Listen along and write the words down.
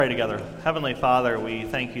Pray together. Heavenly Father, we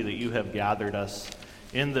thank you that you have gathered us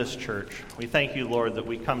in this church. We thank you, Lord, that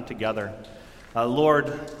we come together,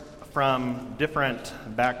 Lord, from different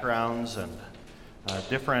backgrounds and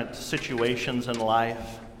different situations in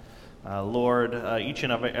life. Lord, each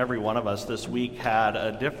and every one of us this week had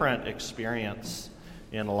a different experience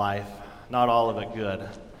in life, not all of it good.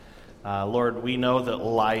 Lord, we know that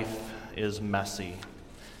life is messy.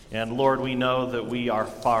 And Lord, we know that we are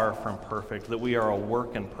far from perfect, that we are a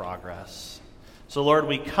work in progress. So Lord,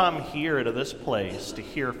 we come here to this place to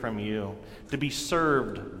hear from you, to be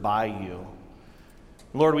served by you.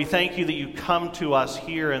 Lord, we thank you that you come to us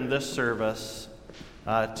here in this service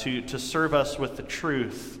to serve us with the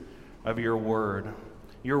truth of your word.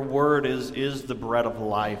 Your word is the bread of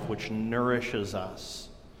life which nourishes us.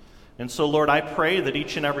 And so Lord, I pray that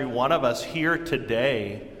each and every one of us here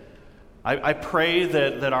today, I pray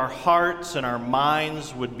that our hearts and our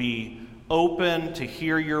minds would be open to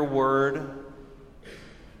hear your word,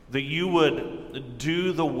 that you would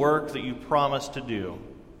do the work that you promised to do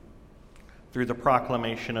through the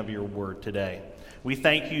proclamation of your word today. We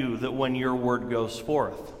thank you that when your word goes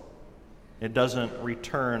forth, it doesn't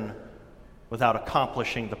return without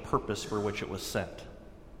accomplishing the purpose for which it was sent.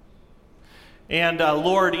 And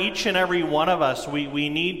Lord, each and every one of us, we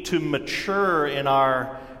need to mature in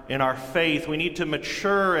our faith. We need to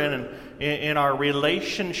mature in our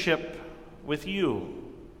relationship with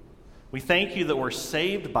you. We thank you that we're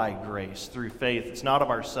saved by grace through faith. It's not of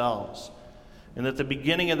ourselves. And that the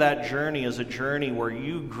beginning of that journey is a journey where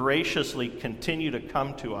you graciously continue to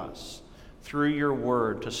come to us through your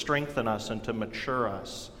word to strengthen us and to mature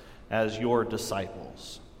us as your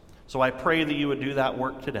disciples. So I pray that you would do that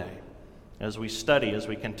work today as we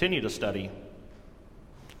continue to study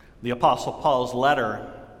the Apostle Paul's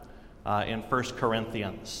letter in 1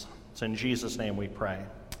 Corinthians. It's in Jesus' name we pray.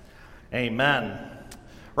 Amen.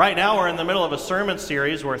 Right now we're in the middle of a sermon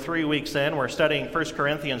series. We're 3 weeks in. We're studying 1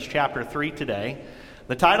 Corinthians chapter 3 today.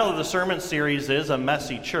 The title of the sermon series is A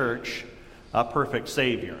Messy Church, a Perfect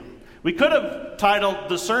Savior. We could have titled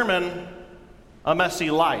the sermon A Messy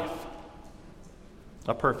Life,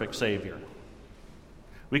 a Perfect Savior.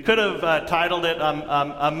 We could have titled it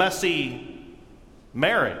A Messy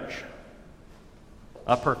Marriage,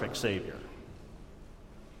 a Perfect Savior.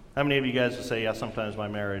 How many of you guys would say, yeah, sometimes my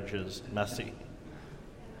marriage is messy?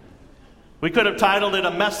 We could have titled it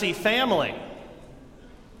A Messy Family,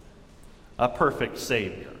 a Perfect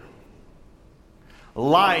Savior.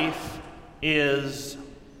 Life is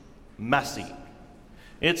messy.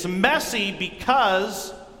 It's messy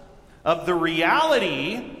because of the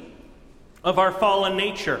reality of our fallen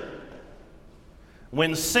nature.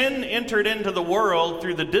 When sin entered into the world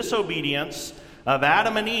through the disobedience of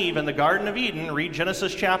Adam and Eve in the Garden of Eden, read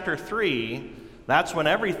Genesis chapter 3, that's when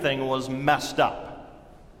everything was messed up.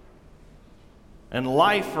 And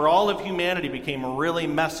life for all of humanity became really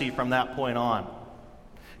messy from that point on.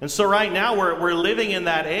 And so right now we're living in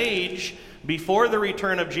that age before the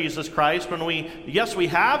return of Jesus Christ when we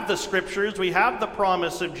have the scriptures, we have the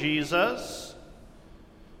promise of Jesus,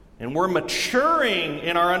 and we're maturing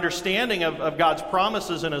in our understanding of God's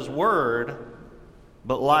promises in his word,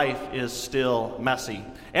 but life is still messy.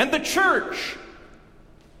 And the church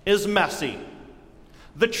is messy.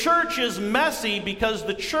 The church is messy because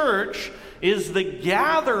the church is the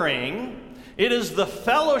gathering, it is the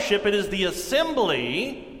fellowship, it is the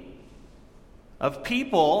assembly of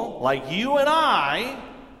people like you and I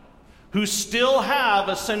who still have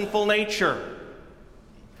a sinful nature.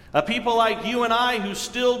 A people like you and I who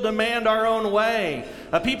still demand our own way.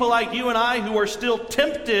 A people like you and I who are still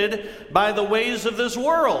tempted by the ways of this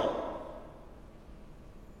world.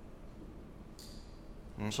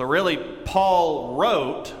 And so really, Paul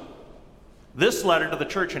wrote this letter to the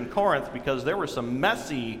church in Corinth because there were some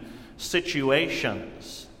messy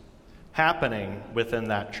situations happening within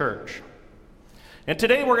that church. And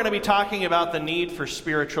today we're going to be talking about the need for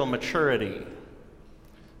spiritual maturity.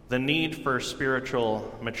 The need for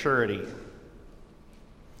spiritual maturity.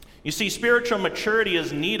 You see, spiritual maturity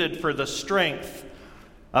is needed for the strength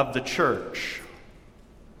of the church.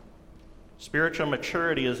 Spiritual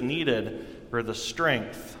maturity is needed for the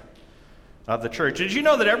strength of the church. Did you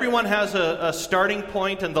know that everyone has a starting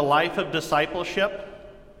point in the life of discipleship?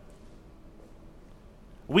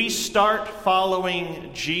 We start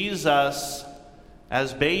following Jesus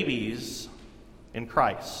as babies in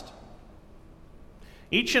Christ.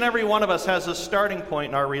 Each and every one of us has a starting point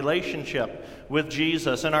in our relationship with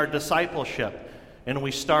Jesus and our discipleship, and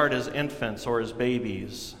we start as infants or as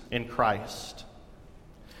babies in Christ.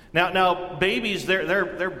 Now, babies,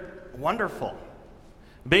 they're wonderful.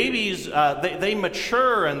 Babies, they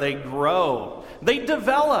mature and they grow. They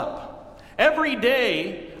develop. Every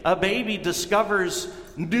day, a baby discovers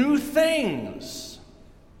new things.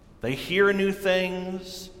 They hear new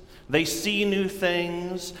things. They see new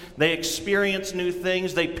things. They experience new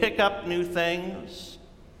things. They pick up new things.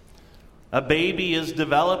 A baby is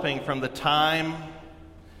developing from the time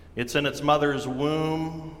it's in its mother's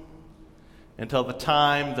womb until the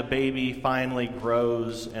time the baby finally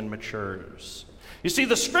grows and matures. You see,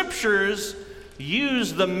 the Scriptures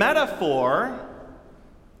use the metaphor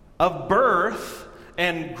of birth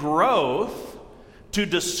and growth to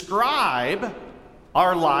describe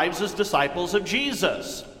our lives as disciples of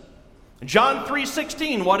Jesus. John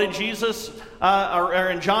 3:16, what did Jesus, or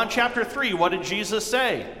in John chapter 3, what did Jesus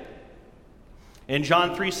say? In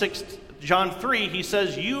John 3, he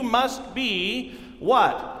says, you must be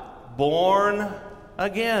what? Born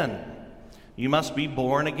again. You must be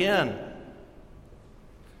born again.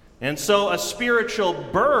 And so a spiritual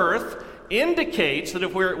birth indicates that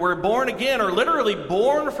if we're born again, or literally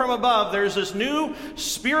born from above, there's this new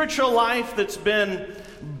spiritual life that's been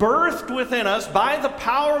birthed within us by the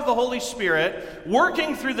power of the Holy Spirit,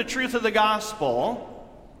 working through the truth of the gospel.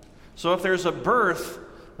 So if there's a birth,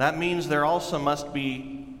 that means there also must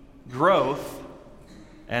be growth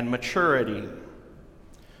and maturity.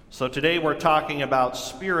 So today we're talking about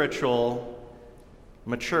spiritual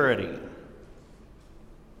maturity.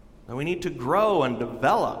 And we need to grow and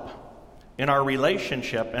develop in our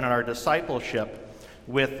relationship and in our discipleship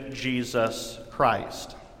with Jesus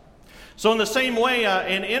Christ. So in the same way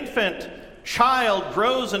an infant child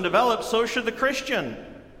grows and develops, so should the Christian.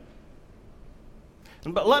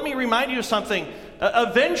 But let me remind you of something.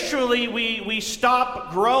 Eventually we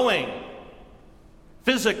stop growing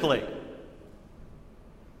physically.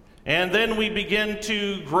 And then we begin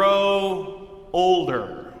to grow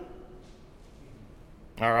older.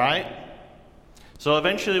 All right? So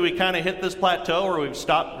eventually we kind of hit this plateau where we've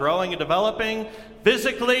stopped growing and developing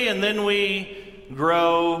physically, and then we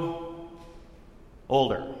grow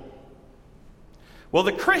older. Well,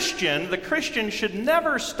 the Christian should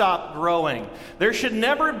never stop growing. There should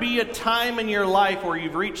never be a time in your life where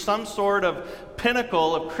you've reached some sort of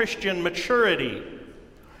pinnacle of Christian maturity.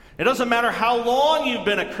 It doesn't matter how long you've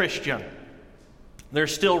been a Christian.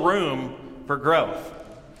 There's still room for growth.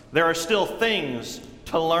 There are still things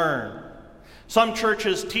to learn. Some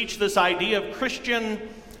churches teach this idea of Christian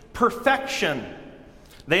perfection.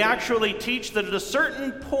 They actually teach that at a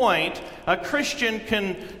certain point, a Christian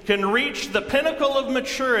can reach the pinnacle of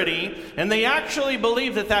maturity, and they actually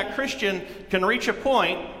believe that that Christian can reach a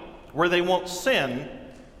point where they won't sin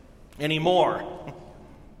anymore.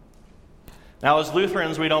 Now, as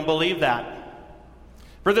Lutherans, we don't believe that.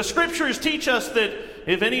 For the Scriptures teach us that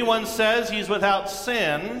if anyone says he's without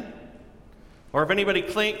sin, or if anybody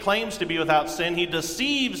claims to be without sin, he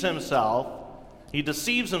deceives himself. He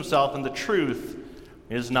deceives himself, and the truth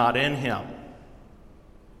is not in him.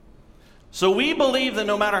 So we believe that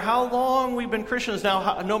no matter how long we've been Christians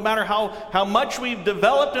now, no matter how much we've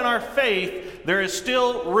developed in our faith, there is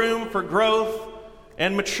still room for growth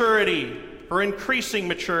and maturity, for increasing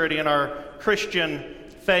maturity in our Christian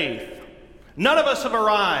faith. None of us have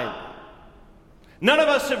arrived. None of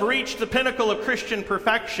us have reached the pinnacle of Christian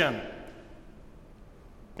perfection.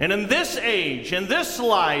 And in this age, in this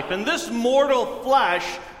life, in this mortal flesh,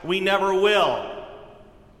 we never will.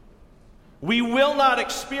 We will not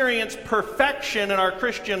experience perfection in our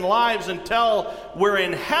Christian lives until we're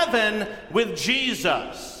in heaven with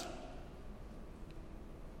Jesus.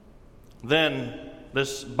 Then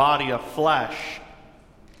this body of flesh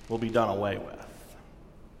will be done away with.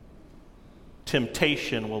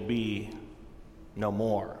 Temptation will be no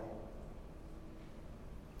more.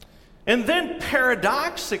 And then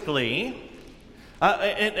paradoxically,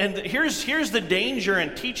 and here's the danger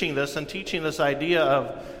in teaching this idea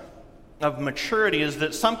of maturity, is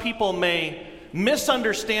that some people may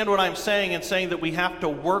misunderstand what I'm saying and saying that we have to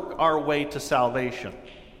work our way to salvation.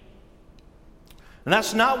 And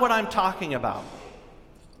that's not what I'm talking about.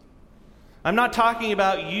 I'm not talking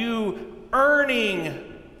about you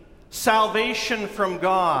earning salvation from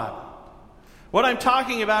God. What I'm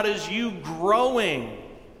talking about is you growing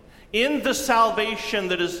in the salvation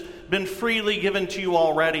that has been freely given to you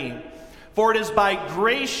already. For it is by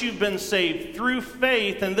grace you've been saved through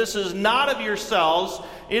faith, and this is not of yourselves,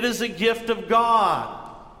 it is a gift of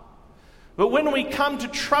God. But when we come to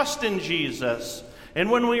trust in Jesus, and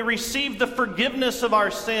when we receive the forgiveness of our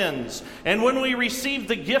sins, and when we receive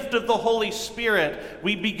the gift of the Holy Spirit,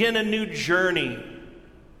 we begin a new journey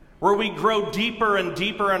where we grow deeper and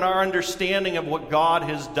deeper in our understanding of what God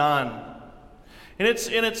has done. And it's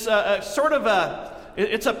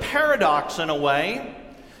a paradox in a way,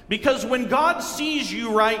 Because when God sees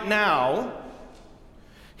you right now,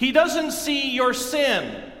 He doesn't see your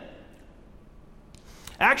sin.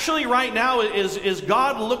 Actually, right now, as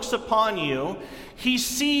God looks upon you, He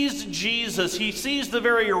sees Jesus. He sees the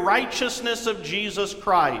very righteousness of Jesus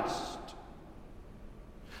Christ.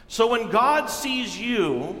 So when God sees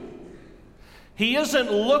you, He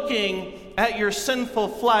isn't looking at your sinful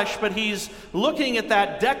flesh, but He's looking at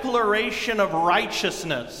that declaration of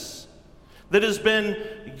righteousness that has been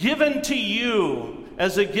given to you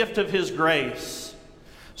as a gift of His grace.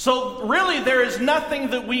 So really, there is nothing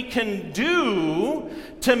that we can do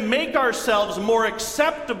to make ourselves more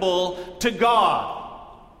acceptable to God,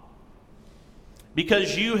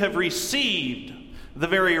 because you have received the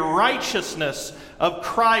very righteousness of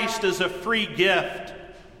Christ as a free gift.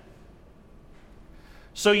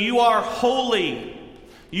 So you are holy.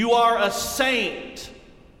 You are a saint.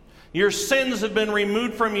 Your sins have been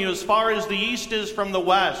removed from you as far as the east is from the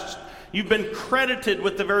west. You've been credited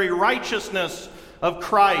with the very righteousness of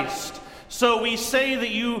Christ. So we say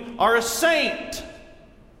that you are a saint.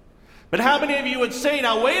 But how many of you would say,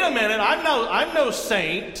 now wait a minute, I'm no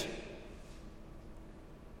saint.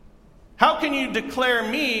 How can you declare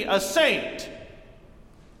me a saint?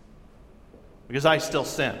 Because I still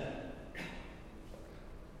sin.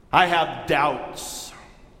 I have doubts.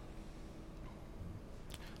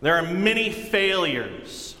 There are many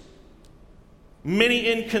failures,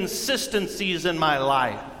 many inconsistencies in my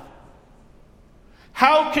life.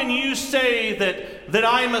 How can you say that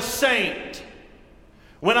I'm a saint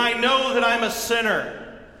when I know that I'm a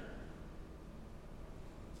sinner?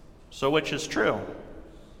 So which is true?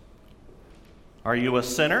 Are you a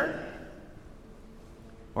sinner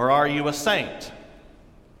or are you a saint?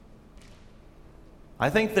 I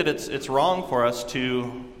think that it's wrong for us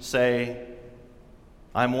to say,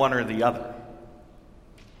 I'm one or the other.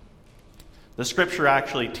 The Scripture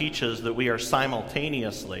actually teaches that we are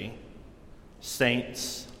simultaneously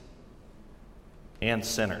saints and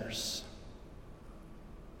sinners.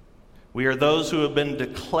 We are those who have been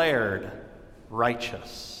declared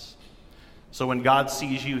righteous. So when God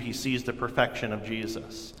sees you, He sees the perfection of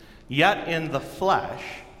Jesus. Yet in the flesh,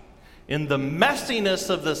 in the messiness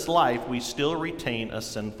of this life, we still retain a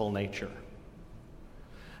sinful nature.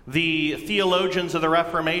 The theologians of the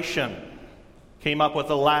Reformation came up with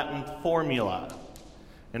a Latin formula,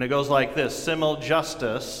 and it goes like this: simul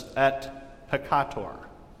justus et peccator.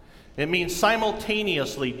 It means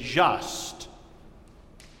simultaneously just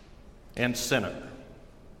and sinner.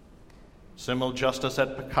 Simul justus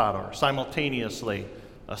et peccator. Simultaneously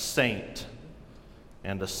a saint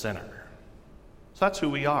and a sinner. So that's who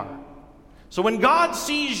we are. So when God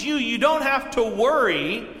sees you, you don't have to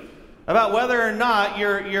worry about whether or not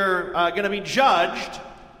you're going to be judged,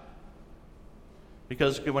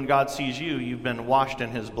 because when God sees you, you've been washed in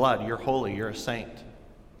His blood. You're holy. You're a saint.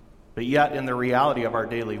 But yet, in the reality of our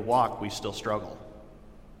daily walk, we still struggle.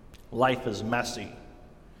 Life is messy.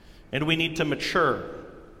 And we need to mature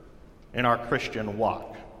in our Christian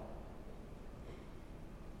walk.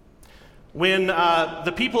 When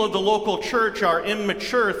the people of the local church are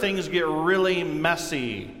immature, things get really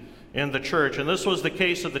messy in the church. And this was the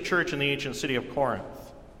case of the church in the ancient city of Corinth.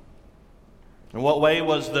 In what way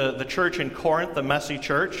was the church in Corinth the messy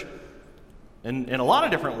church? In a lot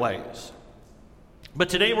of different ways. But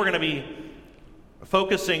today we're going to be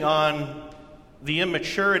focusing on the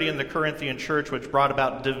immaturity in the Corinthian church, which brought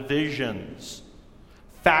about divisions,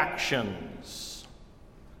 factions,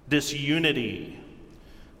 disunity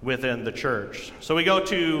within the church. So we go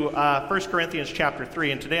to 1 Corinthians chapter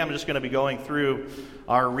 3, and today I'm just going to be going through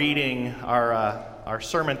our reading, our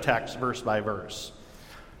sermon text verse by verse.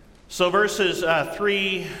 So verses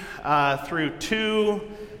 3 through 2,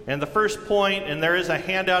 and the first point, and there is a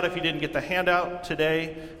handout if you didn't get the handout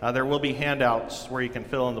today. There will be handouts where you can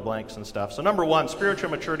fill in the blanks and stuff. So number one, spiritual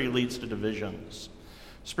maturity leads to divisions.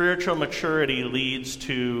 Spiritual maturity leads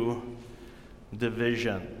to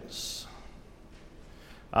divisions.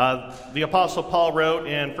 The Apostle Paul wrote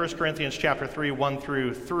in 1 Corinthians chapter 3, 1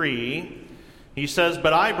 through 3, he says,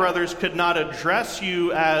 "But I, brothers, could not address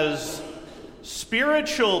you as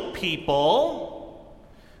spiritual people,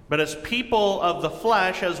 but as people of the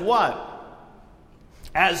flesh." As what?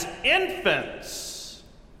 As infants.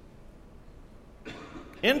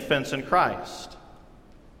 Infants in Christ.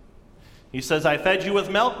 He says, "I fed you with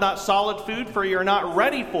milk, not solid food, for you're not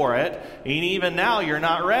ready for it, and even now you're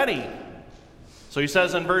not ready." So he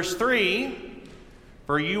says in verse 3,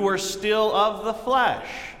 "For you were still of the flesh.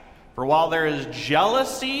 For while there is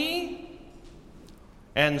jealousy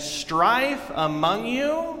and strife among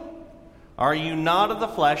you, are you not of the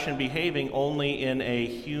flesh and behaving only in a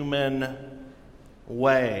human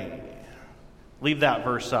way. Leave that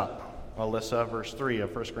verse up, Alyssa, verse 3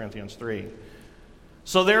 of 1 Corinthians 3.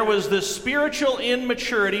 So there was this spiritual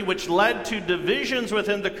immaturity which led to divisions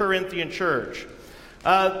within the Corinthian church.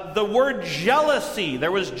 The word jealousy,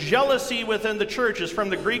 there was jealousy within the church, is from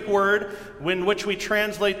the Greek word in which we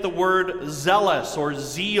translate the word zealous or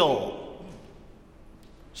zeal.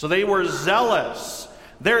 So they were zealous.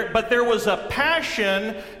 But there was a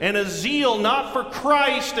passion and a zeal not for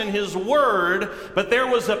Christ and His Word, but there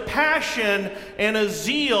was a passion and a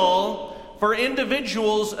zeal for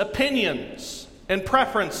individuals' opinions and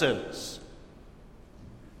preferences.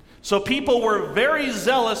 So people were very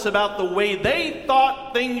zealous about the way they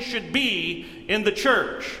thought things should be in the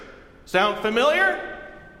church. Sound familiar?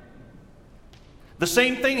 The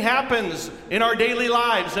same thing happens in our daily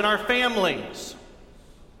lives, in our families,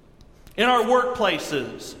 in our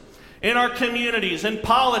workplaces, in our communities, in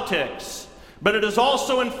politics. But it has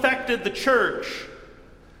also infected the church.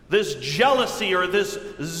 This jealousy or this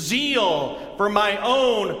zeal for my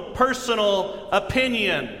own personal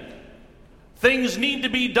opinion. Things need to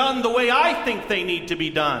be done the way I think they need to be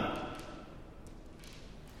done.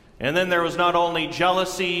 And then there was not only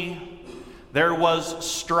jealousy, there was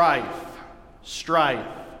strife. Strife.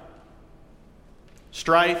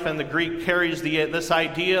 Strife in the Greek carries this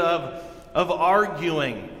idea of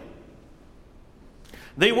arguing.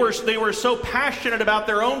 They were so passionate about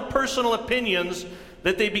their own personal opinions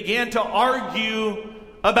that they began to argue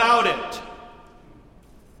about it.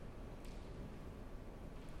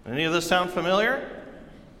 Any of this sound familiar?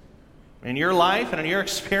 In your life and in your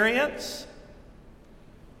experience?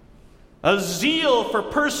 A zeal for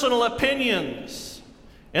personal opinions.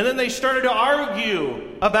 And then they started to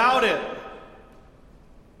argue about it.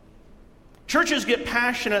 Churches get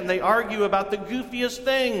passionate and they argue about the goofiest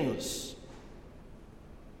things.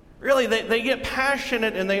 Really, they get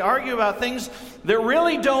passionate and they argue about things that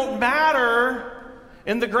really don't matter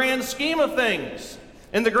in the grand scheme of things,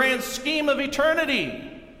 in the grand scheme of eternity.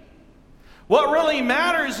 What really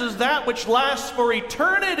matters is that which lasts for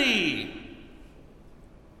eternity.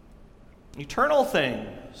 Eternal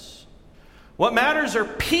things. What matters are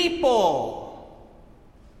people.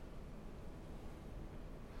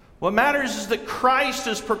 What matters is that Christ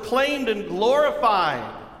is proclaimed and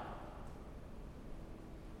glorified.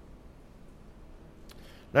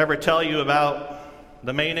 Did I ever tell you about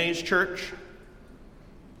the Mayonnaise Church?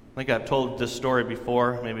 I think I've told this story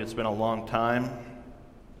before. Maybe it's been a long time.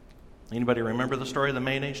 Anybody remember the story of the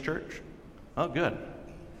Mayonnaise Church? Oh, good.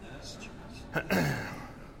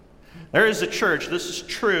 There is a church. This is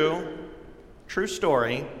true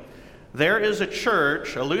story. There is a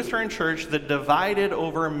church, a Lutheran church, that divided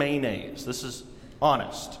over mayonnaise. This is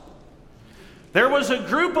honest. There was a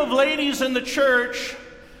group of ladies in the church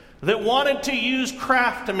that wanted to use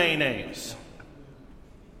Kraft mayonnaise.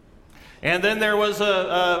 And then there was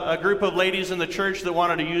a group of ladies in the church that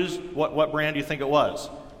wanted to use, what brand do you think it was?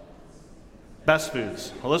 Best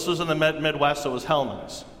Foods. Well, this was in the Midwest, so it was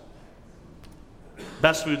Hellmann's.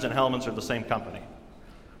 Best Foods and Hellmann's are the same company.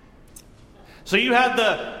 So you had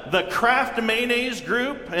the Kraft mayonnaise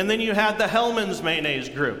group, and then you had the Hellmann's mayonnaise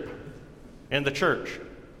group in the church.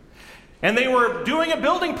 And they were doing a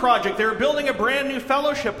building project. They were building a brand new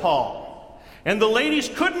fellowship hall. And the ladies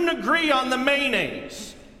couldn't agree on the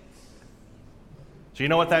mayonnaise. So you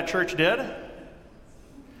know what that church did?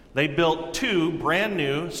 They built 2 brand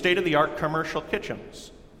new, state-of-the-art commercial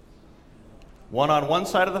kitchens. One on one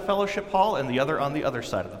side of the fellowship hall and the other on the other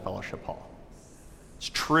side of the fellowship hall. It's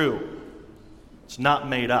true. It's not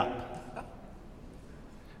made up.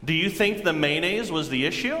 Do you think the mayonnaise was the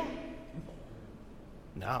issue?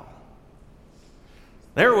 No.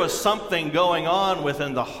 There was something going on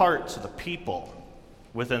within the hearts of the people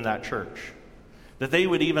within that church, that they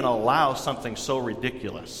would even allow something so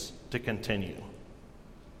ridiculous to continue.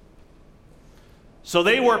 So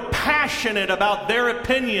they were passionate about their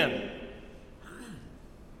opinion.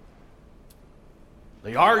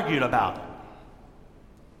 They argued about it.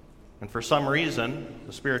 And for some reason,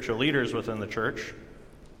 the spiritual leaders within the church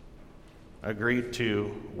agreed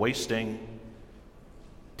to wasting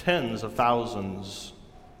tens of thousands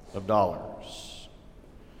of dollars.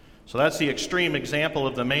 So that's the extreme example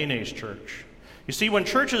of the Mayonnaise Church. You see, when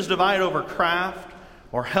churches divide over Kraft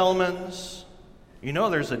or Hellmann's, you know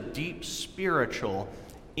there's a deep spiritual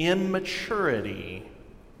immaturity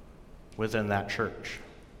within that church.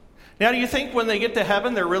 Now, do you think when they get to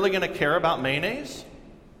heaven they're really going to care about mayonnaise?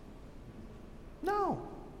 No.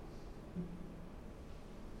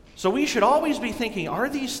 So we should always be thinking, are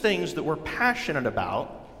these things that we're passionate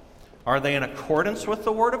about, are they in accordance with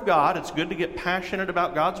the Word of God? It's good to get passionate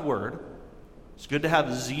about God's Word. It's good to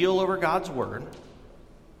have zeal over God's Word.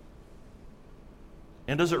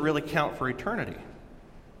 And does it really count for eternity?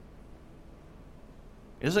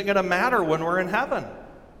 Is it going to matter when we're in heaven?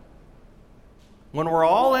 When we're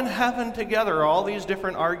all in heaven together, all these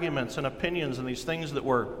different arguments and opinions and these things that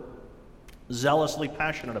we're zealously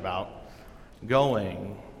passionate about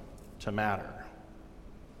going to matter?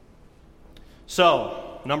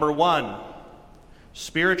 So, number one,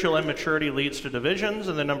 spiritual immaturity leads to divisions.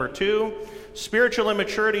 And then number two, spiritual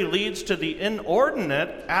immaturity leads to the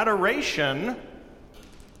inordinate adoration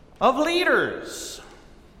of leaders.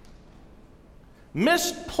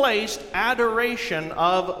 Misplaced adoration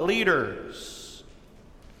of leaders.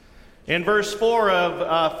 In verse 4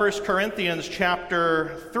 of 1 Corinthians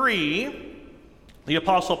chapter 3, the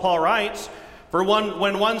Apostle Paul writes, "For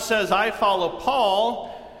when one says, 'I follow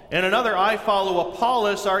Paul,' and another, 'I follow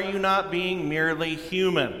Apollos,' are you not being merely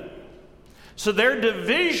human?" So their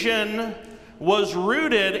division was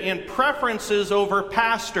rooted in preferences over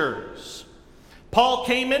pastors. Paul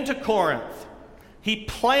came into Corinth. He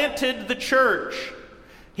planted the church.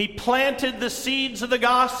 He planted the seeds of the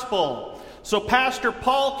gospel. So Pastor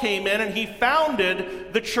Paul came in and he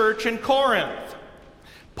founded the church in Corinth.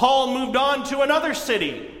 Paul moved on to another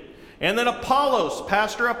city. And then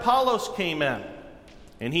Pastor Apollos came in.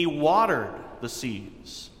 And he watered the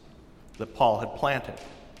seeds that Paul had planted.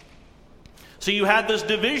 So you had this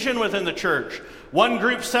division within the church. One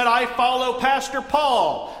group said, "I follow Pastor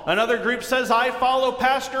Paul." Another group says, "I follow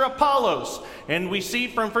Pastor Apollos." And we see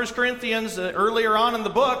from 1 Corinthians earlier on in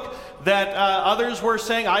the book that others were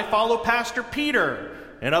saying, "I follow Pastor Peter."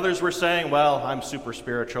 And others were saying, "Well, I'm super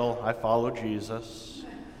spiritual. I follow Jesus."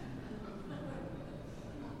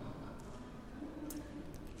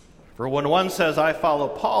 For when one says, "I follow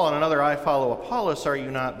Paul," and another, "I follow Apollos," are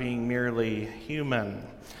you not being merely human?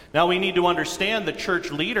 Now we need to understand that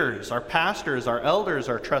church leaders, our pastors, our elders,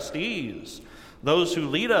 our trustees, those who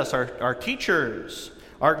lead us, our teachers,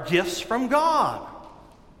 are gifts from God.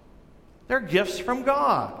 They're gifts from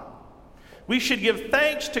God. We should give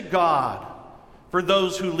thanks to God for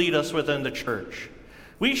those who lead us within the church.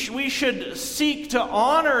 We should seek to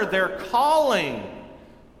honor their calling,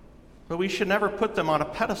 but we should never put them on a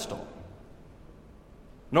pedestal.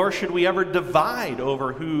 Nor should we ever divide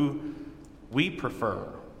over who we prefer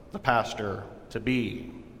the pastor to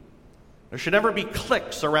be. There should never be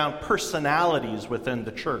cliques around personalities within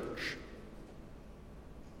the church.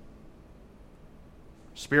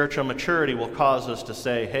 Spiritual maturity will cause us to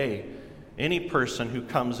say, hey, any person who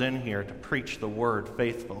comes in here to preach the word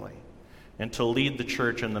faithfully and to lead the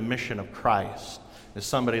church in the mission of Christ is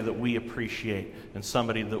somebody that we appreciate and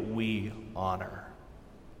somebody that we honor.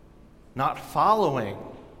 Not following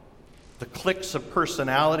the cliques of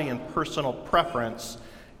personality and personal preference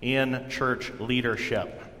in church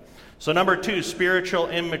leadership. So number two, spiritual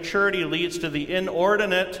immaturity leads to the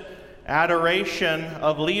inordinate adoration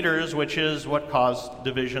of leaders, which is what caused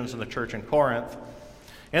divisions in the church in Corinth.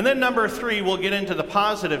 And then number three, we'll get into the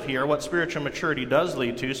positive here, what spiritual maturity does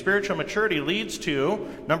lead to. Spiritual maturity leads to,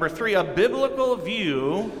 number three, a biblical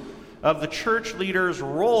view of the church leader's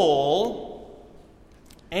role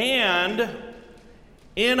and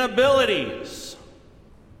inabilities.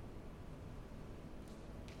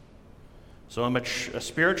 So a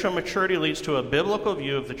spiritual maturity leads to a biblical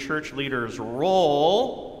view of the church leader's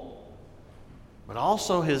role, but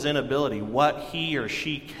also his inability, what he or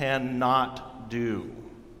she cannot do.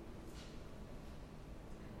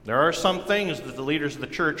 There are some things that the leaders of the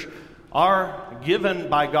church are given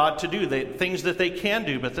by God to do, things that they can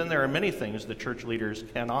do, but then there are many things that church leaders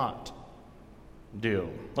cannot do.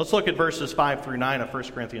 Let's look at verses 5 through 9 of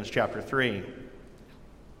 1 Corinthians chapter 3.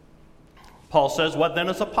 Paul says, "What then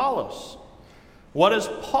is Apollos? What is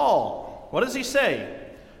Paul?" What does he say?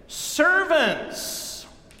 Servants.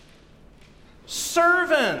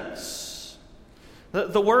 Servants.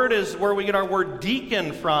 The word is where we get our word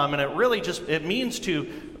deacon from, and it really it means to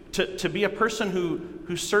be a person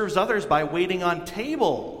who serves others by waiting on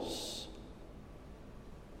tables.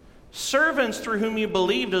 Servants through whom you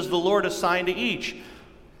believed as the Lord assigned to each.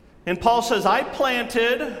 And Paul says, "I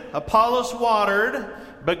planted, Apollos watered,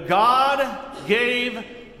 but God gave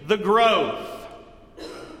the growth."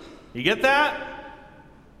 You get that?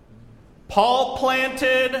 Paul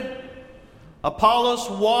planted, Apollos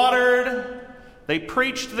watered, they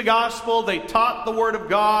preached the gospel, they taught the word of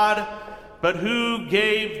God, but who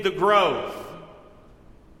gave the growth?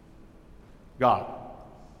 God.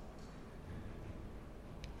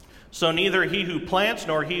 So neither he who plants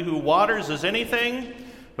nor he who waters is anything,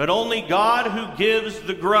 but only God who gives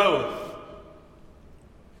the growth.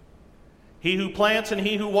 He who plants and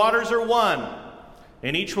he who waters are one,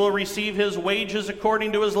 and each will receive his wages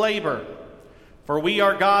according to his labor. For we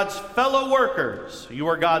are God's fellow workers. You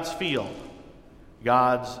are God's field,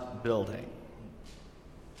 God's building.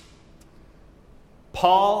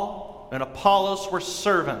 Paul and Apollos were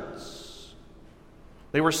servants.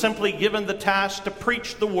 They were simply given the task to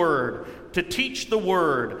preach the word, to teach the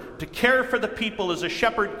word, to care for the people as a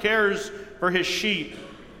shepherd cares for his sheep.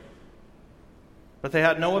 But they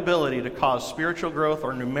had no ability to cause spiritual growth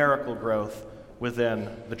or numerical growth within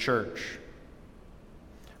the church.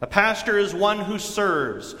 A pastor is one who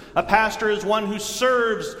serves. A pastor is one who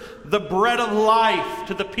serves the bread of life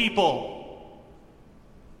to the people.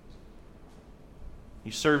 He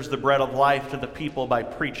serves the bread of life to the people by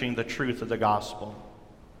preaching the truth of the gospel.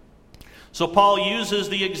 So Paul uses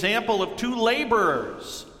the example of two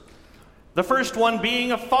laborers. The first one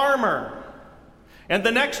being a farmer, and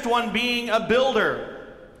the next one being a builder.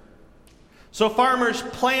 So farmers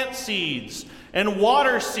plant seeds and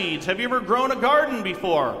water seeds. Have you ever grown a garden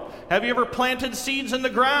before? Have you ever planted seeds in the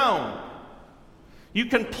ground? You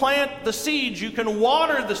can plant the seeds, you can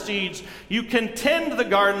water the seeds, you can tend the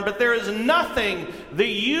garden, but there is nothing that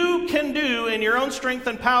you can do in your own strength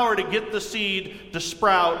and power to get the seed to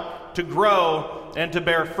sprout, to grow, and to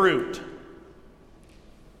bear fruit.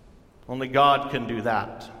 Only God can do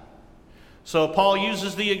that. So Paul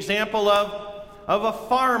uses the example of a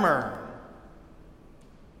farmer.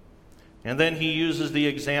 And then he uses the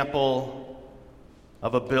example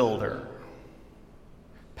of a builder.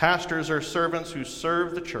 Pastors are servants who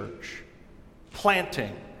serve the church,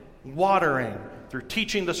 planting, watering, through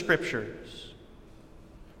teaching the scriptures.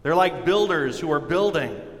 They're like builders who are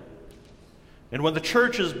building. And when the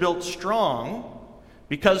church is built strong,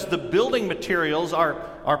 because the building materials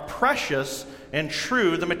are precious and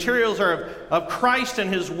true, the materials are of Christ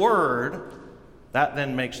and His Word, that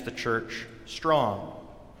then makes the church strong.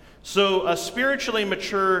 So a spiritually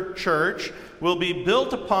mature church will be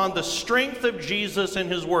built upon the strength of Jesus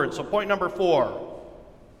and His Word. So point number 4,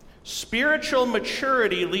 spiritual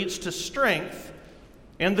maturity leads to strength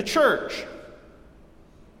in the church.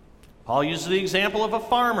 Paul uses the example of a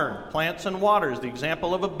farmer, plants and waters, the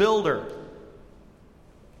example of a builder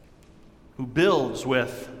who builds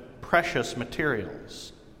with precious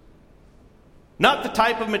materials. Not the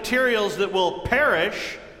type of materials that will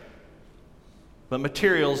perish, but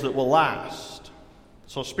materials that will last.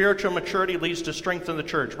 So spiritual maturity leads to strength in the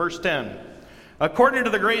church. Verse 10, according to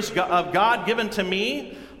the grace of God given to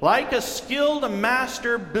me, like a skilled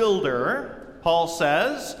master builder, Paul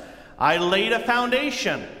says, I laid a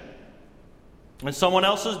foundation, and someone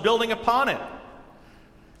else is building upon it.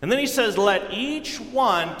 And then he says, let each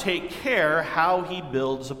one take care how he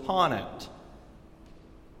builds upon it.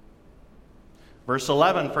 Verse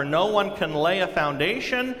 11, for no one can lay a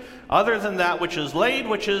foundation other than that which is laid,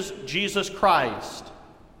 which is Jesus Christ.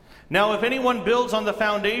 Now, if anyone builds on the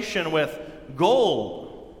foundation with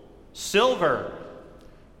gold, silver,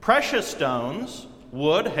 precious stones,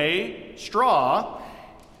 wood, hay, straw,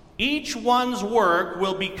 each one's work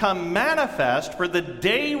will become manifest, for the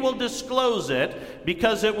day will disclose it,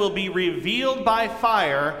 because it will be revealed by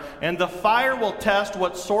fire, and the fire will test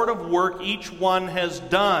what sort of work each one has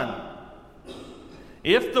done.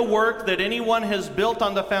 If the work that anyone has built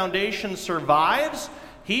on the foundation survives,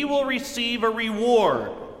 he will receive a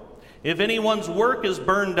reward. If anyone's work is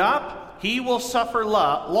burned up, he will suffer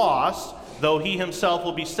loss, though he himself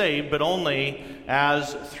will be saved, but only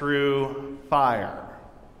as through fire.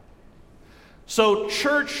 So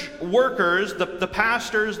church workers, the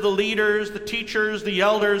pastors, the leaders, the teachers, the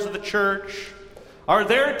elders of the church, are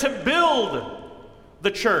there to build the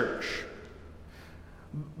church.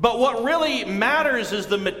 But what really matters is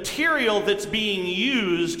the material that's being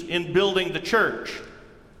used in building the church.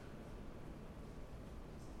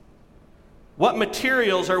 What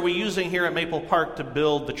materials are we using here at Maple Park to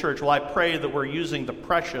build the church? Well, I pray that we're using the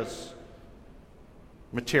precious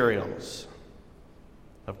materials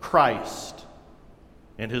of Christ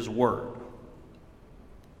and His Word.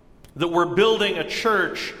 That we're building a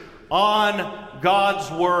church on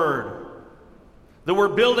God's Word. That we're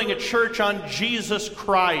building a church on Jesus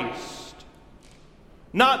Christ.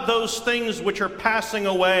 Not those things which are passing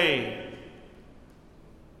away.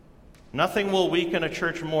 Nothing will weaken a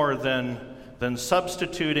church more than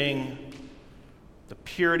substituting the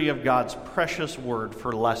purity of God's precious Word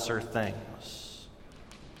for lesser things.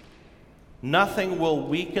 Nothing will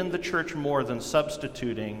weaken the church more than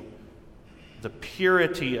substituting the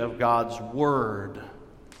purity of God's Word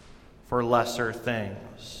for lesser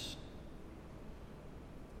things.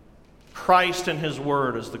 Christ and His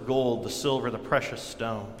Word is the gold, the silver, the precious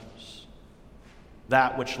stones,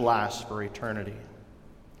 that which lasts for eternity.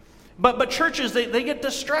 But churches, they get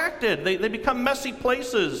distracted. They become messy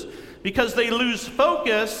places. because they lose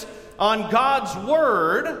focus on God's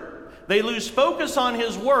Word. They lose focus on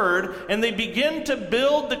His Word, and they begin to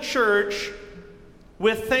build the church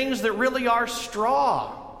with things that really are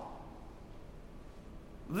straw,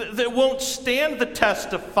 that won't stand the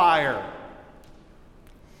test of fire.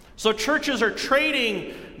 So churches are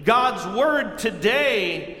trading God's Word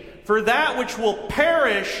today for that which will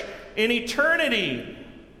perish in eternity.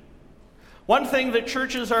 One thing that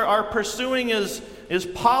churches are pursuing is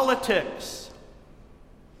politics.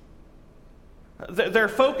 Their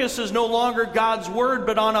focus is no longer God's Word,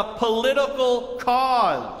 but on a political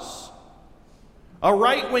cause. A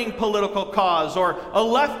right-wing political cause or a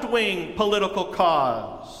left-wing political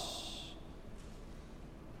cause.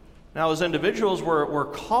 Now, as individuals, we're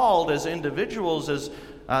called as individuals, as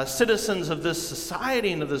citizens of this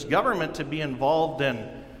society and of this government, to be involved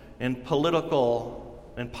in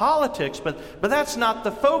politics, but that's not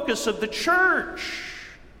the focus of the church.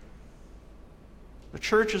 The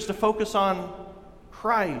church is to focus on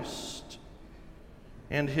Christ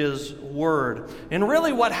and His Word. And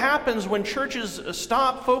really what happens when churches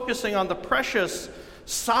stop focusing on the precious,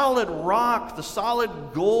 solid rock, the solid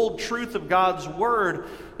gold truth of God's Word,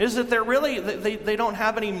 is that they don't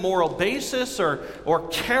have any moral basis or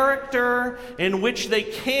character in which they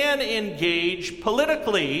can engage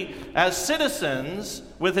politically as citizens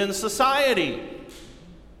within society.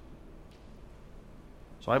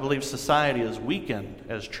 So I believe society is weakened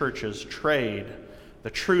as churches trade the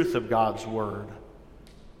truth of God's Word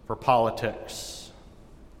for politics.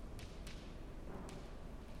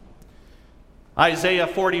 Isaiah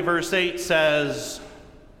 40 verse 8 says,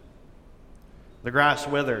 "The grass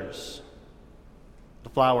withers, the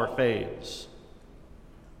flower fades,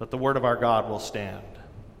 but the word of our God will stand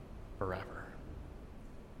forever."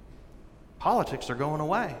 Politics are going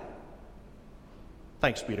away.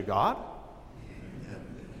 Thanks be to God.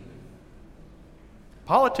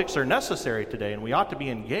 Politics are necessary today, and we ought to be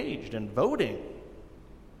engaged in voting.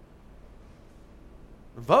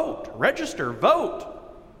 Vote, register, vote.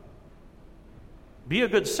 Be a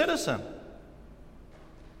good citizen.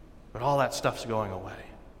 But all that stuff's going away.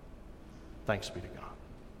 Thanks be to God.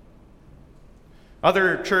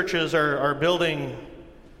 Other churches are building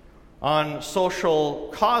on social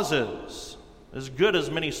causes, as good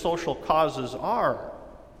as many social causes are.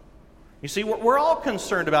 You see, we're all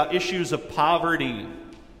concerned about issues of poverty,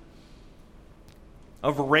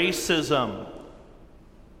 of racism,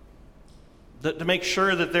 to make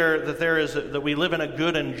sure that we live in a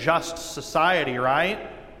good and just society, right?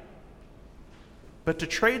 But to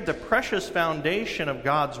trade the precious foundation of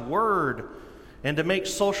God's Word and to make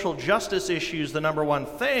social justice issues the number one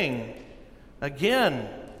thing, again,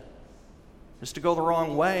 is to go the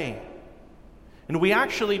wrong way. And we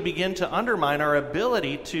actually begin to undermine our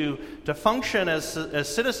ability to function as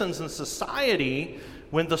citizens in society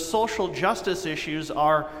when the social justice issues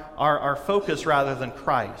are our focus rather than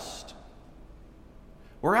Christ.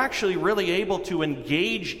 We're actually really able to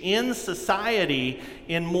engage in society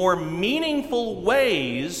in more meaningful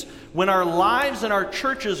ways when our lives and our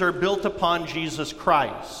churches are built upon Jesus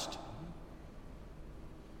Christ.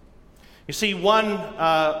 You see, one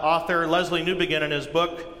author, Leslie Newbegin, in his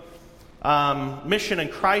book, Mission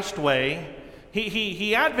and Christ Way,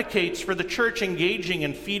 he advocates for the church engaging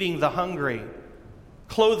in feeding the hungry,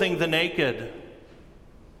 clothing the naked,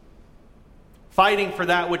 fighting for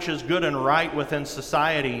that which is good and right within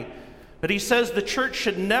society. But he says the church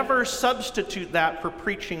should never substitute that for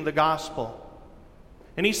preaching the gospel.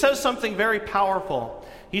 And he says something very powerful.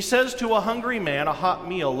 He says, to a hungry man, a hot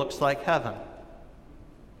meal looks like heaven.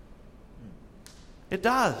 It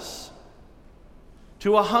does.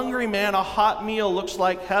 To a hungry man, a hot meal looks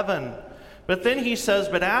like heaven. But then he says,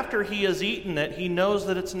 but after he has eaten it, he knows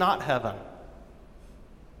that it's not heaven.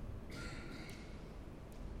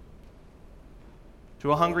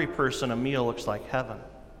 To a hungry person, a meal looks like heaven.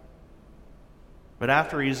 But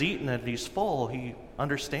after he's eaten it, he's full, he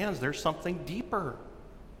understands there's something deeper.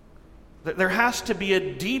 There has to be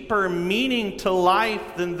a deeper meaning to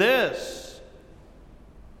life than this.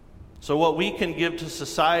 So what we can give to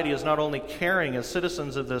society is not only caring as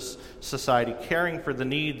citizens of this society, caring for the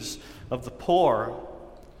needs of the poor,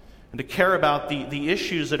 and to care about the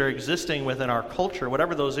issues that are existing within our culture,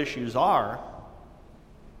 whatever those issues are,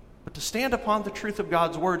 but to stand upon the truth of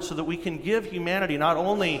God's Word so that we can give humanity not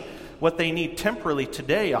only what they need temporally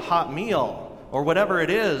today, a hot meal, or whatever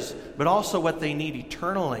it is, but also what they need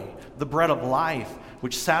eternally, the bread of life,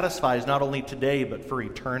 which satisfies not only today, but for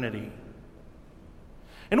eternity.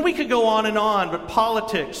 And we could go on and on, but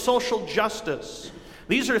politics, social justice,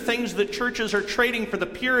 These are things that churches are trading for the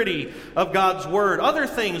purity of God's Word. Other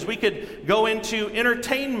things, we could go into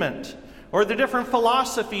entertainment or the different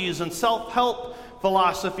philosophies and self-help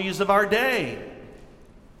philosophies of our day.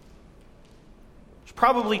 There's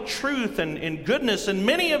probably truth and goodness in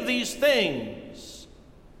many of these things.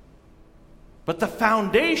 But the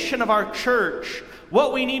foundation of our church,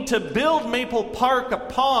 what we need to build Maple Park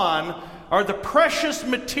upon, are the precious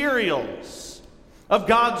materials of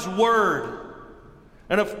God's Word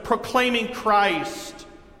and of proclaiming Christ.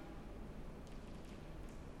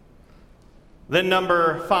 Then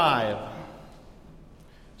number 5,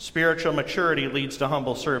 spiritual maturity leads to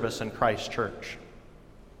humble service in Christ's church.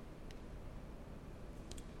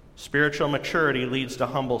 Spiritual maturity leads to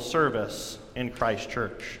humble service in Christ's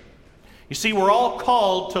church. You see, we're all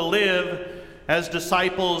called to live as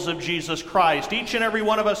disciples of Jesus Christ. Each and every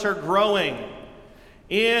one of us are growing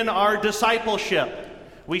in our discipleship.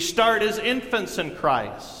 We start as infants in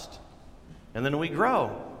Christ, and then we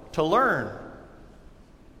grow to learn.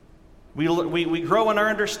 We grow in our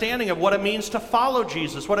understanding of what it means to follow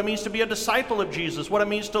Jesus, what it means to be a disciple of Jesus, what it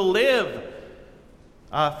means to live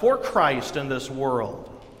for Christ in this world.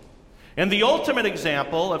 And the ultimate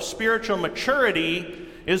example of spiritual maturity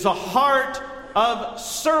is a heart of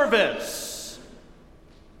service.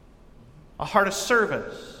 A heart of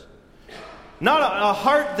service. Not a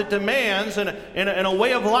heart that demands, and a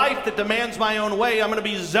way of life that demands my own way. I'm going to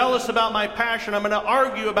be zealous about my passion. I'm going to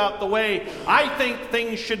argue about the way I think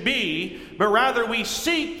things should be. But rather we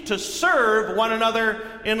seek to serve one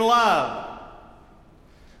another in love.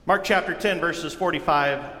 Mark chapter 10, verses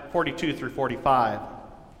 42 through 45.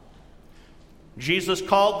 Jesus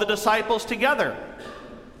called the disciples together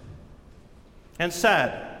and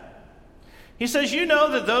said, he says, you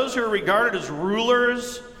know that those who are regarded as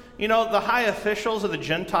rulers, the high officials of the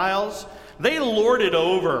Gentiles, they lord it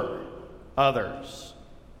over others.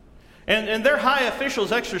 And their high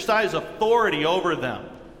officials exercise authority over them.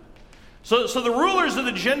 So the rulers of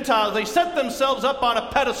the Gentiles, they set themselves up on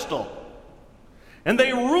a pedestal. And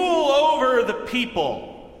they rule over the people.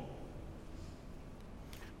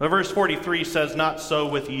 But verse 43 says, not so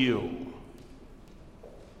with you.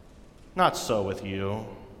 Not so with you.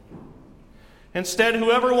 Instead,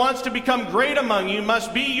 whoever wants to become great among you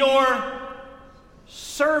must be your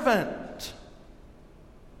servant.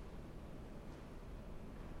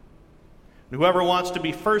 Whoever wants to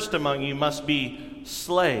be first among you must be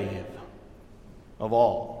slave of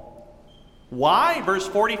all. Why? Verse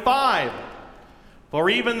 45. For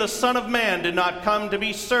even the Son of Man did not come to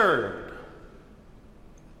be served.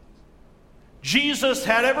 Jesus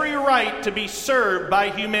had every right to be served by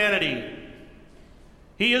humanity.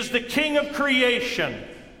 He is the King of creation.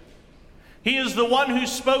 He is the one who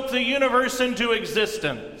spoke the universe into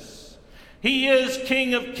existence. He is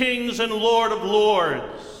King of kings and Lord of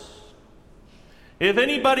lords. If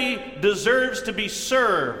anybody deserves to be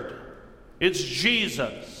served, it's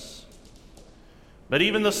Jesus. But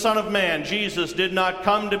even the Son of Man, Jesus, did not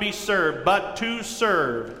come to be served, but to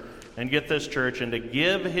serve, and get this, church, and to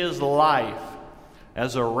give his life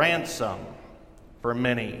as a ransom for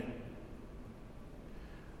many.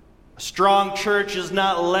 A strong church is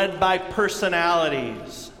not led by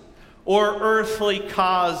personalities or earthly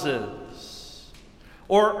causes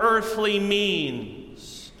or earthly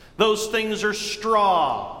means. Those things are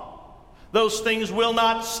straw. Those things will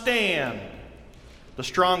not stand. The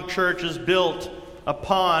strong church is built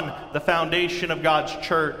upon the foundation of God's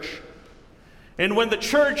church. And when the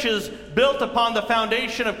church is built upon the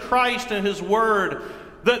foundation of Christ and his word,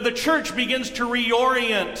 the church begins to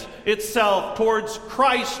reorient itself towards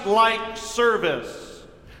Christ-like service,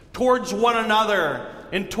 towards one another,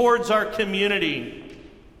 and towards our community.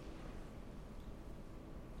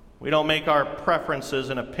 We don't make our preferences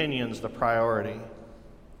and opinions the priority.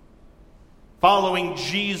 Following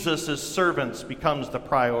Jesus as servants becomes the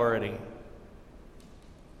priority.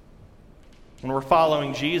 When we're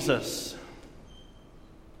following Jesus,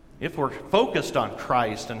 if we're focused on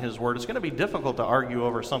Christ and his word, it's going to be difficult to argue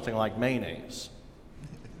over something like mayonnaise.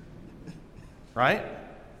 Right?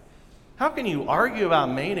 How can you argue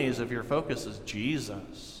about mayonnaise if your focus is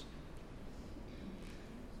Jesus?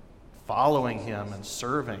 Following him and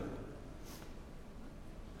serving.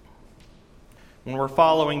 When we're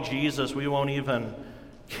following Jesus, we won't even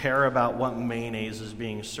care about what mayonnaise is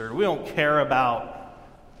being served. We don't care about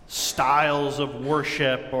styles of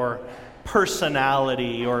worship or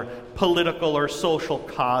personality or political or social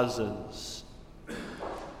causes.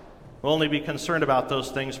 We'll only be concerned about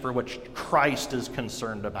those things for which Christ is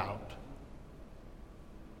concerned about.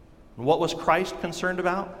 And what was Christ concerned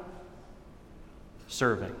about?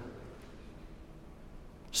 Serving.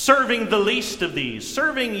 serving the least of these,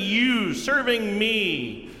 serving you, serving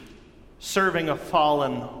me, serving a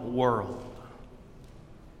fallen world.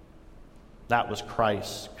 That was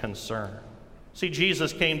Christ's concern. See,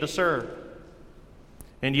 Jesus came to serve.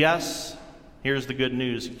 And yes, here's the good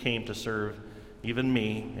news. He came to serve even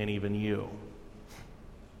me and even you.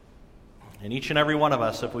 And each and every one of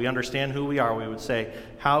us, if we understand who we are, we would say,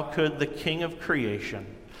 how could the King of creation,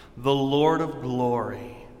 the Lord of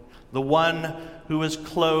glory, the one who is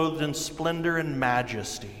clothed in splendor and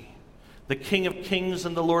majesty, the King of kings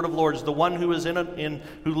and the Lord of lords, the one who is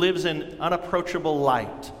who lives in unapproachable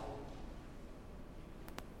light,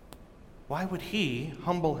 why would he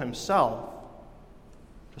humble himself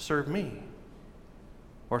to serve me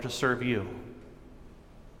or to serve you?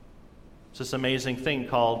 It's this amazing thing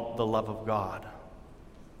called the love of God.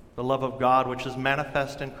 The love of God which is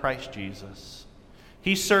manifest in Christ Jesus.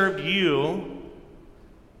 He served you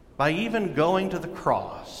by even going to the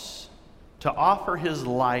cross to offer his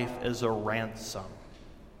life as a ransom.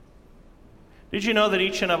 Did you know that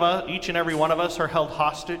each and every one of us are held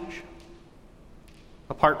hostage?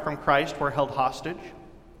 Apart from Christ, we're held hostage.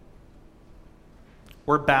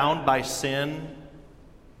 We're bound by sin,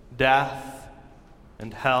 death,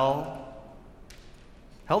 and hell.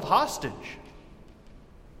 Held hostage.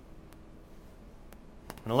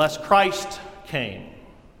 And unless Christ came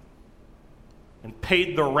and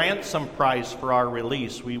paid the ransom price for our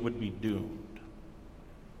release, we would be doomed.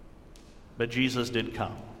 But Jesus did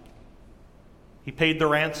come. He paid the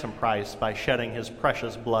ransom price by shedding his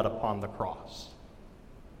precious blood upon the cross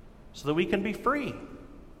so that we can be free.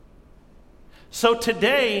 So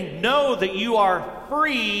today, know that you are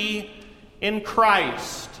free in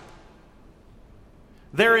Christ.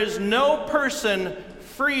 There is no person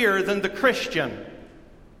freer than the Christian.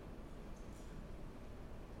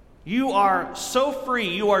 You are so free,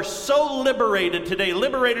 you are so liberated today,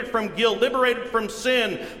 liberated from guilt, liberated from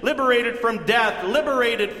sin, liberated from death,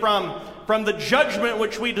 liberated from the judgment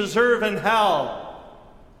which we deserve in hell.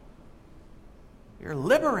 You're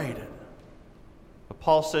liberated. But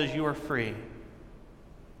Paul says you are free.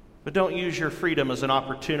 But don't use your freedom as an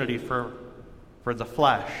opportunity for the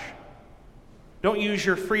flesh. Don't use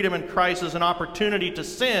your freedom in Christ as an opportunity to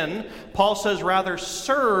sin. Paul says rather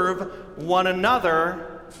serve one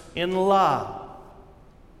another in love.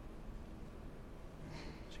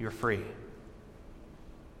 So you're free.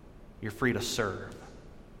 You're free to serve.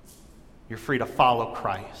 You're free to follow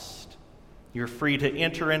Christ. You're free to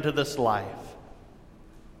enter into this life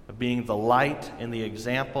of being the light and the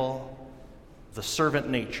example, the servant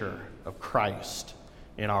nature of Christ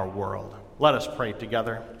in our world. Let us pray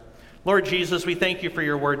together. Lord Jesus, we thank you for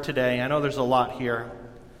your word today. I know there's a lot here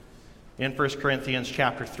in 1 Corinthians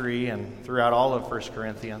chapter 3 and throughout all of 1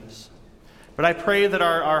 Corinthians. But I pray that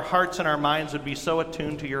our hearts and our minds would be so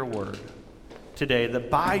attuned to your word today that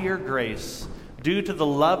by your grace, due to the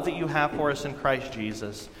love that you have for us in Christ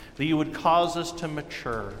Jesus, that you would cause us to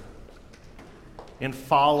mature in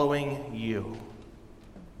following you.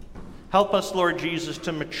 Help us, Lord Jesus,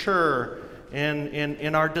 to mature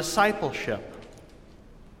in our discipleship.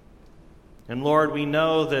 And Lord, we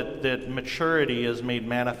know that maturity is made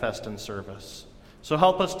manifest in service. So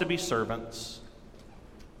help us to be servants.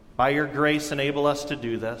 By your grace, enable us to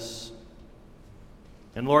do this.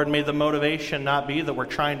 And Lord, may the motivation not be that we're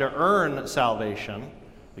trying to earn salvation,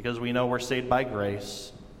 because we know we're saved by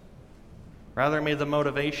grace. Rather, may the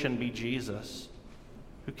motivation be Jesus,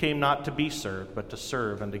 who came not to be served, but to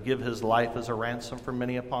serve and to give his life as a ransom for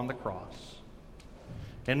many upon the cross.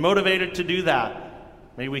 And motivated to do that,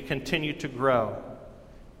 may we continue to grow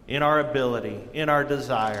in our ability, in our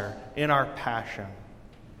desire, in our passion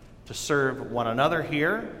to serve one another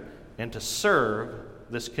here and to serve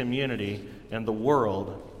this community and the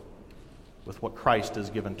world with what Christ has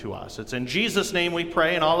given to us. It's in Jesus' name we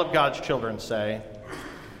pray, and all of God's children say,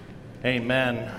 amen.